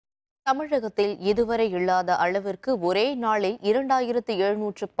தமிழகத்தில் இதுவரை இல்லாத அளவிற்கு ஒரே நாளில்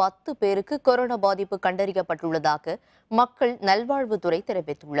 2710 பேருக்கு கொரோனா பாதிப்பு கண்டறியப்பட்டுள்ளதாக மக்கள் நல்வாழ்வுத்துறை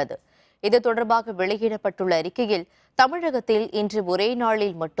தெரிவித்துள்ளது. இது தொடர்பாக வெளியிடப்பட்டுள்ள அறிக்கையில், தமிழகத்தில் இன்று ஒரே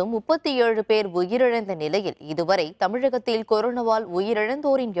நாளில் மட்டும் 37 பேர் உயிரிழந்த நிலையில் இதுவரை தமிழகத்தில் கொரோனாவால்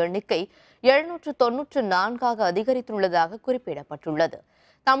உயிரிழந்தோரின் எண்ணிக்கை 794ஆக அதிகரித்துள்ளதாக குறிப்பிடப்பட்டுள்ளது.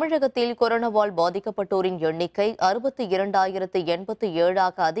 தமிழகத்தில் கொரோனாவால் பாதிக்கப்பட்டோரின் எண்ணிக்கை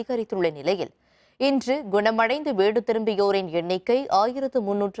 62,087ஆக அதிகரித்துள்ள நிலையில், இன்று குணமடைந்து வீடு திரும்பியோரின் எண்ணிக்கை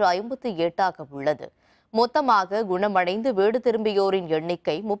 1358ஆக உள்ளது. மொத்தமாக குணமடைந்து வீடு திரும்பியோரின்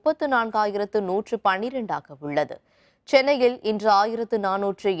எண்ணிக்கை 34,112ஆக உள்ளது. சென்னையில் இன்று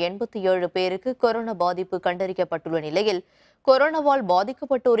 1487 பேருக்கு கொரோனா பாதிப்பு கண்டறியப்பட்டுள்ள நிலையில், கொரோனாவால்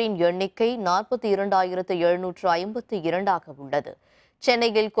பாதிக்கப்பட்டோரின் எண்ணிக்கை 42,752ஆக உள்ளது.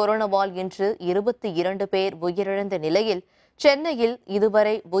 சென்னையில் கொரோனாவால் இன்று 22 பேர் உயிரிழந்த நிலையில், சென்னையில்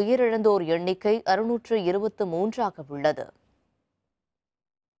இதுவரை உயிரிழந்தோர் எண்ணிக்கை 623ஆக உள்ளது.